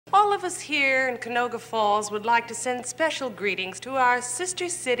All of us here in Canoga Falls would like to send special greetings to our sister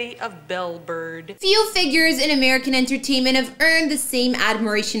city of Bellbird. Few figures in American entertainment have earned the same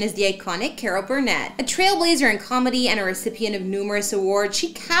admiration as the iconic Carol Burnett. A trailblazer in comedy and a recipient of numerous awards,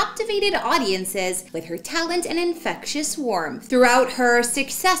 she captivated audiences with her talent and infectious warmth. Throughout her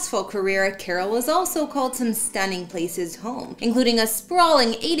successful career, Carol was also called some stunning places home, including a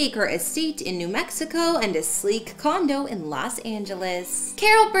sprawling 8-acre estate in New Mexico and a sleek condo in Los Angeles.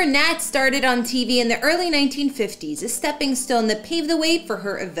 Carol Burnett started on TV in the early 1950s, a stepping stone that paved the way for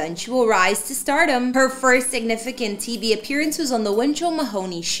her eventual rise to stardom. Her first significant TV appearance was on the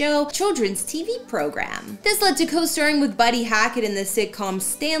Winchell-Mahoney show, children's TV program. This led to co-starring with Buddy Hackett in the sitcom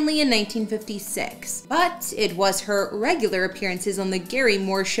Stanley in 1956. But it was her regular appearances on the Garry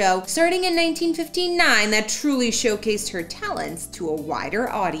show, starting in 1959, that truly showcased her talents to a wider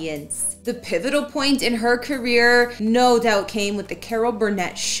audience. The pivotal point in her career no doubt came with the Carol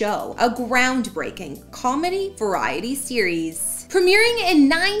Burnett Show, a groundbreaking comedy variety series. Premiering in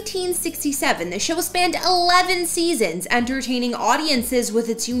 1967, the show spanned 11 seasons, entertaining audiences with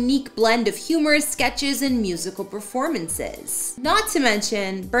its unique blend of humor, sketches, and musical performances. Not to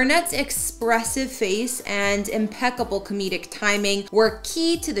mention, Burnett's expressive face and impeccable comedic timing were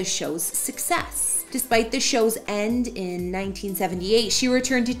key to the show's success. Despite the show's end in 1978, she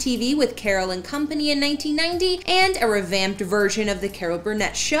returned to TV with Carol and Company in 1990 and a revamped version of The Carol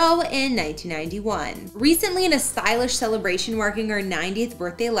Burnett Show in 1991. Recently, in a stylish celebration marking her 90th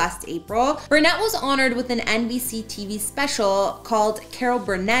birthday last April, Burnett was honored with an NBC TV special called Carol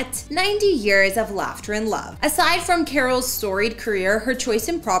Burnett: 90 Years of Laughter and Love. Aside from Carol's storied career, her choice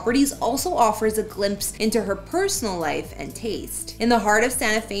in properties also offers a glimpse into her personal life and taste. In the heart of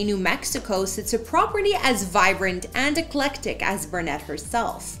Santa Fe, New Mexico, sits a property as vibrant and eclectic as Burnett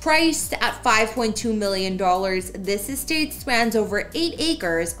herself. Priced at $5.2 million, this estate spans over 8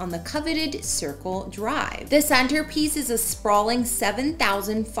 acres on the coveted Circle Drive. The centerpiece is a sprawling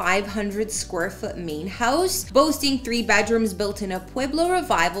 7,500 square foot main house, boasting 3 bedrooms built in a Pueblo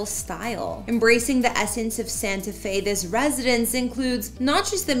Revival style. Embracing the essence of Santa Fe, this residence includes not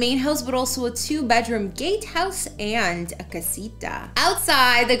just the main house, but also a 2-bedroom gatehouse and a casita.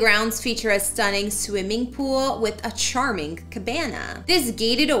 Outside, the grounds feature a stunning swimming pool with a charming cabana. This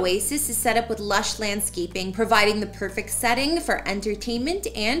gated oasis is set up with lush landscaping, providing the perfect setting for entertainment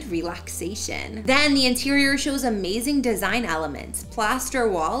and relaxation. Then the interior shows amazing design elements: plaster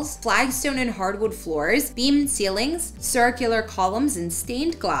walls, flagstone and hardwood floors, beamed ceilings, circular columns, and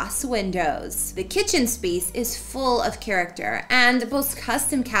stained glass windows. The kitchen space is full of character and boasts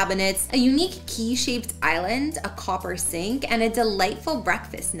custom cabinets, a unique key-shaped island, a copper sink, and a delightful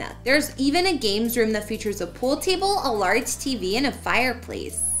breakfast nook. There's even a games room that features a pool table, a large TV, and a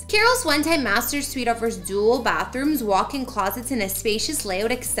fireplace. Carol's one-time master suite offers dual bathrooms, walk-in closets, and a spacious layout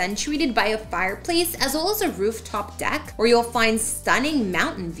accentuated by a fireplace, as well as a rooftop deck where you'll find stunning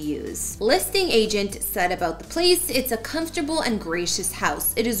mountain views. Listing agent said about the place, "It's a comfortable and gracious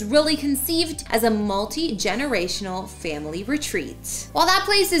house. It is really conceived as a multi-generational family retreat." While that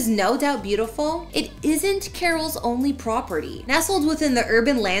place is no doubt beautiful, it isn't Carol's only property. Nestled within the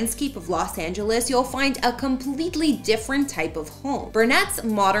urban landscape of Los Angeles, you'll find a completely different type of home: Burnett's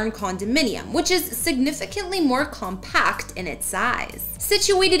modern condominium, which is significantly more compact in its size.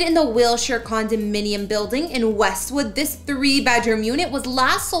 Situated in the Wilshire condominium building in Westwood, this 3-bedroom unit was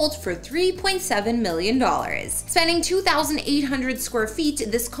last sold for $3.7 million. Spanning 2,800 square feet,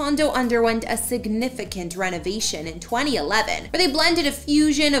 this condo underwent a significant renovation in 2011, where they blended a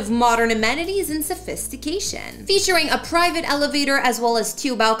fusion of modern amenities and sophistication. Featuring a private elevator as well as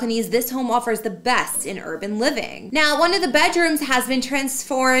 2 balconies, this home offers the best in urban living. Now, one of the bedrooms has been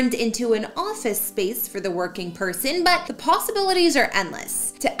transformed into an office space for the working person, but the possibilities are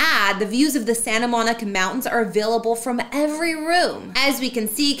endless. To add, the views of the Santa Monica Mountains are available from every room. As we can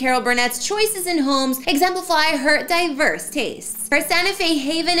see, Carol Burnett's choices in homes exemplify her diverse tastes. Her Santa Fe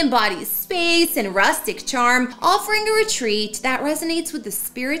haven embodies space and rustic charm, offering a retreat that resonates with the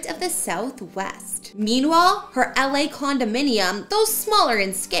spirit of the Southwest. Meanwhile, her LA condominium, though smaller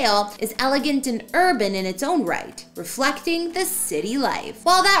in scale, is elegant and urban in its own right, reflecting the city life.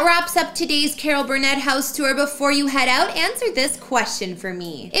 Well, that wraps up today's Carol Burnett house tour. Before you head out, answer this question for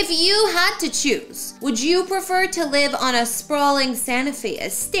me. If you had to choose, would you prefer to live on a sprawling Santa Fe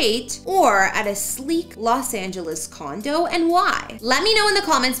estate or at a sleek Los Angeles condo, and why? Let me know in the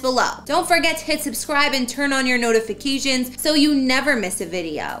comments below. Don't forget to hit subscribe and turn on your notifications so you never miss a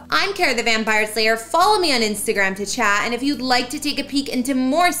video. I'm Carol the Vampire Slayer. Follow me on Instagram to chat, and if you'd like to take a peek into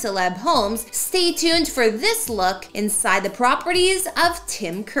more celeb homes, stay tuned for this look inside the properties of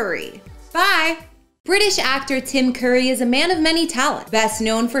Tim Curry. Bye! British actor Tim Curry is a man of many talents, best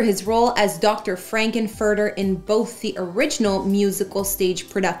known for his role as Dr. Frankenfurter in both the original musical stage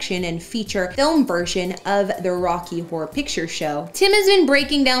production and feature film version of the Rocky Horror Picture Show. Tim has been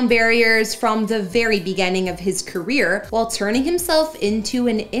breaking down barriers from the very beginning of his career while turning himself into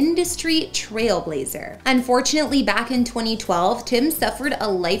an industry trailblazer. Unfortunately, back in 2012, Tim suffered a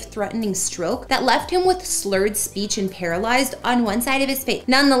life-threatening stroke that left him with slurred speech and paralyzed on one side of his face.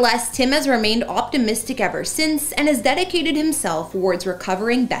 Nonetheless, Tim has remained optimistic ever since and has dedicated himself towards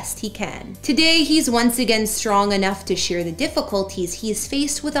recovering best he can. Today, he's once again strong enough to share the difficulties he's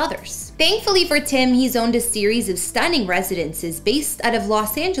faced with others. Thankfully for Tim, he's owned a series of stunning residences based out of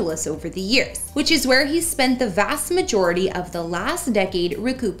Los Angeles over the years, which is where he's spent the vast majority of the last decade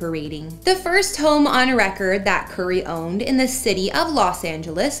recuperating. The first home on record that Curry owned in the city of Los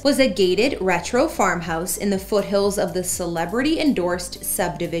Angeles was a gated retro farmhouse in the foothills of the celebrity-endorsed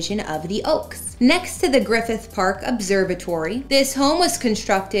subdivision of the Oaks. Next to the Griffith Park Observatory, this home was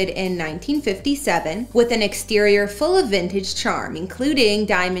constructed in 1957 with an exterior full of vintage charm, including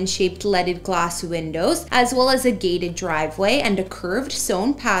diamond-shaped leaded glass windows, as well as a gated driveway and a curved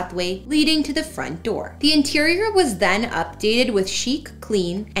stone pathway leading to the front door. The interior was then updated with chic,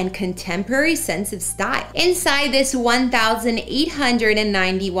 clean, and contemporary sense of style. Inside this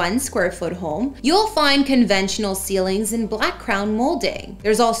 1,891 square foot home, you'll find conventional ceilings and black crown molding.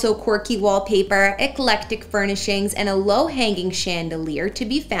 There's also quirky wallpaper, eclectic furnishings, and a low-hanging chandelier to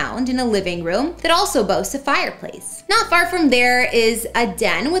be found in a living room that also boasts a fireplace. Not far from there is a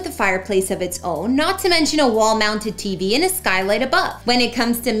den with a fireplace of its own, not to mention a wall-mounted TV and a skylight above. When it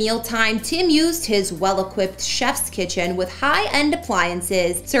comes to mealtime, Tim used his well-equipped chef's kitchen with high-end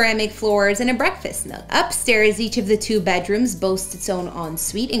appliances, ceramic floors, and a breakfast nook. Upstairs, each of the two bedrooms boasts its own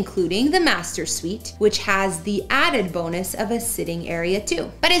ensuite, including the master suite, which has the added bonus of a sitting area too.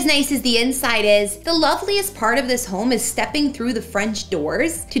 But as nice as the inside is, the loveliest part of this home is stepping through the French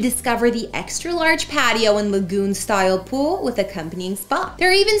doors to discover the extra-large patio and lagoon-style pool with accompanying spa. There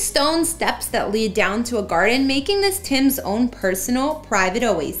are even stone steps that lead down to a garden, making this Tim's own personal private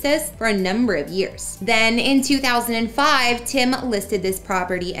oasis for a number of years. Then in 2005, Tim listed this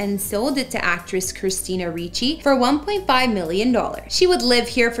property and sold it to actress Christina Ricci for $1.5 million. She would live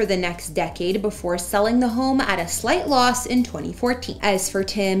here for the next decade before selling the home at a slight loss in 2014. As for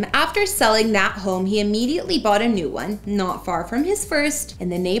Tim, after selling that home, he immediately bought a new one, not far from his first, in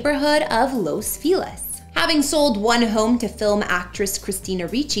the neighborhood of Los Feliz. Having sold one home to film actress Christina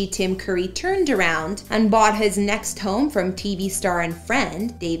Ricci, Tim Curry turned around and bought his next home from TV star and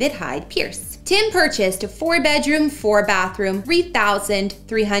friend David Hyde Pierce. Tim purchased a 4-bedroom, 4-bathroom,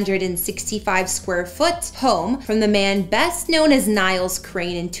 3,365 square foot home from the man best known as Niles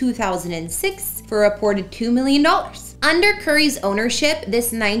Crane in 2006 for a reported $2 million. Under Curry's ownership,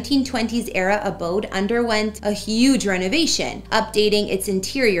 this 1920s-era abode underwent a huge renovation, updating its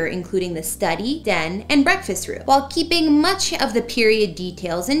interior, including the study, den, and breakfast room, while keeping much of the period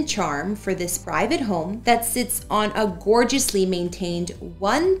details and charm for this private home that sits on a gorgeously maintained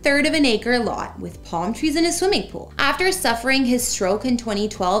 1/3 of an acre lot with palm trees and a swimming pool. After suffering his stroke in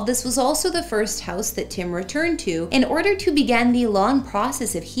 2012, this was also the first house that Tim returned to in order to begin the long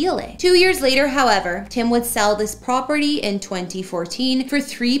process of healing. 2 years later, however, Tim would sell this property in 2014 for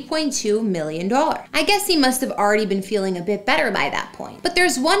 $3.2 million. I guess he must have already been feeling a bit better by that point. But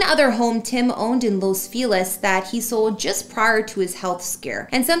there's one other home Tim owned in Los Feliz that he sold just prior to his health scare.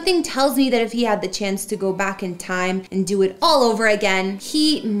 And something tells me that if he had the chance to go back in time and do it all over again,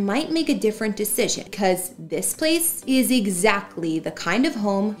 he might make a different decision, because this place is exactly the kind of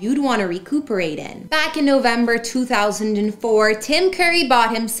home you'd want to recuperate in. Back in November 2004, Tim Curry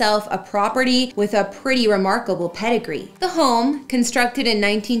bought himself a property with a pretty remarkable pedigree. The home, constructed in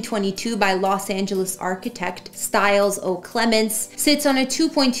 1922 by Los Angeles architect Styles O. Clements, sits on a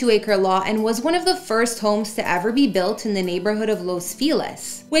 2.2-acre lot and was one of the first homes to ever be built in the neighborhood of Los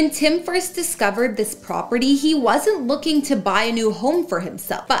Feliz. When Tim first discovered this property, he wasn't looking to buy a new home for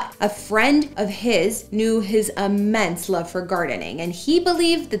himself, but a friend of his knew his immense love for gardening, and he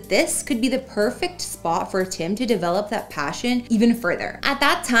believed that this could be the perfect spot for Tim to develop that passion even further. At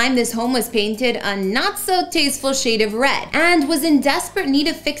that time, this home was painted a not-so-tasteful shade of red and was in desperate need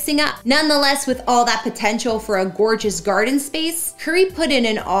of fixing up. Nonetheless, with all that potential for a gorgeous garden space, Curry put in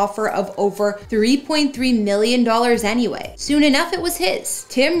an offer of over $3.3 million anyway. Soon enough, it was his.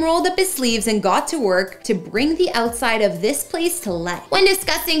 Tim rolled up his sleeves and got to work to bring the outside of this place to life. When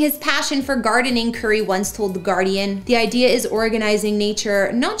discussing his passion for gardening, Curry once told The Guardian, "The idea is organizing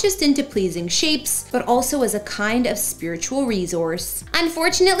nature not just into pleasing shapes, but also as a kind of spiritual resource."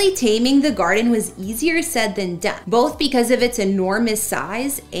 Unfortunately, taming the garden was easier said than done. both because of its enormous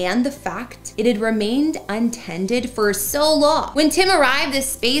size and the fact it had remained untended for so long. When Tim arrived, this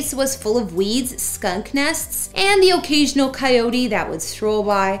space was full of weeds, skunk nests, and the occasional coyote that would stroll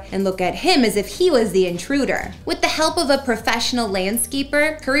by and look at him as if he was the intruder. With the help of a professional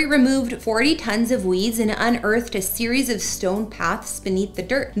landscaper, Curry removed 40 tons of weeds and unearthed a series of stone paths beneath the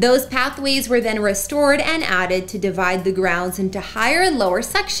dirt. Those pathways were then restored and added to divide the grounds into higher and lower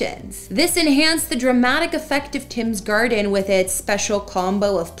sections. This enhanced the dramatic effect of Tim's garden with its special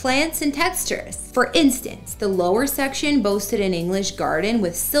combo of plants and textures. For instance, the lower section boasted an English garden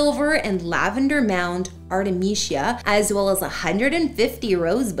with silver and lavender mound Artemisia, as well as 150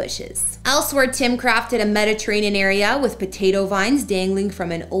 rose bushes. Elsewhere, Tim crafted a Mediterranean area with potato vines dangling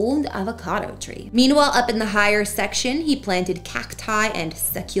from an old avocado tree. Meanwhile, up in the higher section, he planted cacti and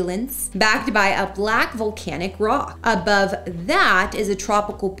succulents, backed by a black volcanic rock. Above that is a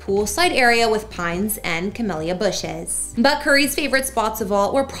tropical poolside area with pines and camellia bushes. But Curry's favorite spots of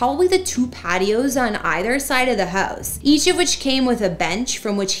all were probably the two patios on either side of the house, each of which came with a bench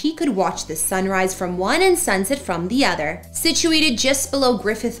from which he could watch the sunrise from one and sunset from the other. Situated just below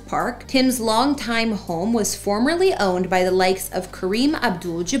Griffith Park, Tim's longtime home was formerly owned by the likes of Kareem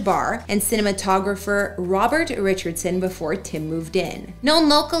Abdul-Jabbar and cinematographer Robert Richardson before Tim moved in. Known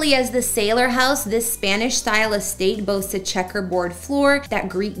locally as the Sailor House, this Spanish-style estate boasts a checkerboard floor that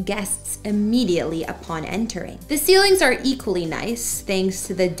greet guests immediately upon entering. The ceilings are equally nice, thanks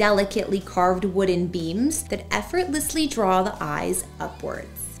to the delicately carved wooden beams that effortlessly draw the eyes upwards.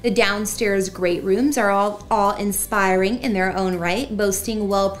 The downstairs great rooms are all awe-inspiring in their own right, boasting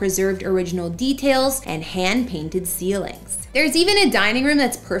well-preserved original details and hand-painted ceilings. There's even a dining room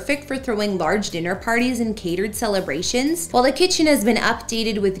that's perfect for throwing large dinner parties and catered celebrations, while the kitchen has been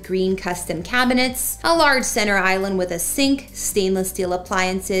updated with green custom cabinets, a large center island with a sink, stainless steel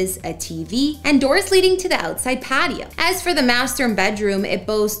appliances, a TV, and doors leading to the outside patio. As for the master bedroom, it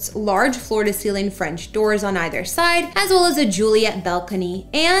boasts large floor-to-ceiling French doors on either side, as well as a Juliet balcony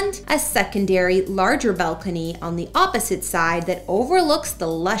and a secondary, larger balcony on the opposite side that overlooks the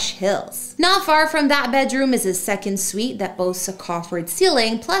lush hills. Not far from that bedroom is a second suite that boasts a coffered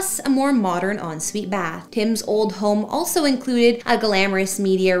ceiling plus a more modern ensuite bath. Tim's old home also included a glamorous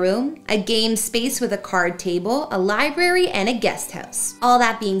media room, a game space with a card table, a library, and a guest house. All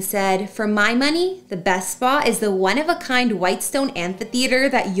that being said, for my money, the best spot is the one-of-a-kind white stone amphitheater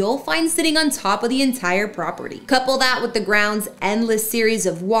that you'll find sitting on top of the entire property. Couple that with the ground's endless series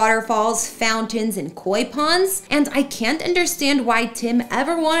of waterfalls, fountains, and koi ponds, and I can't understand why Tim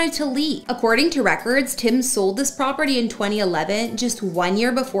ever wanted to leave. According to records, Tim sold this property in 2011, just 1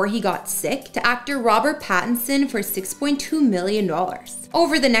 year before he got sick, to actor Robert Pattinson for $6.2 million.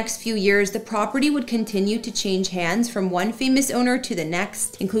 Over the next few years, the property would continue to change hands from one famous owner to the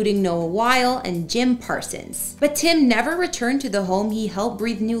next, including Noah Weil and Jim Parsons. But Tim never returned to the home he helped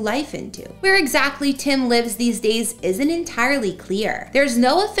breathe new life into. Where exactly Tim lives these days isn't entirely clear. There's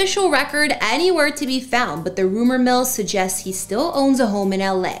no official record anywhere to be found, but the rumor mill suggests he still owns a home in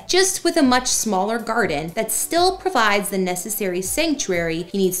LA, just with a much smaller garden that still provides the necessary sanctuary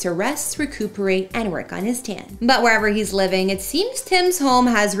he needs to rest, recuperate, and work on his tan. But wherever he's living, it seems Tim's home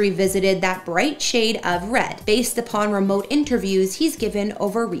has revisited that bright shade of red based upon remote interviews he's given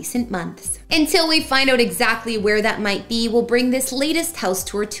over recent months. Until we find out exactly where that might be, we'll bring this latest house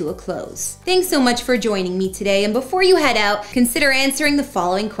tour to a close. Thanks so much for joining me today, and before you head out, consider answering the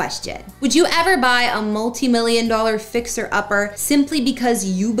following question. Would you ever buy a multi-million-dollar fixer-upper simply because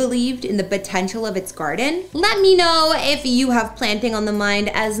you believed in the potential of its garden? Let me know if you have planting on the mind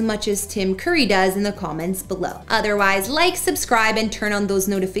as much as Tim Curry does in the comments below. Otherwise, like, subscribe, and turn on those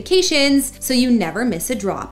notifications so you never miss a drop.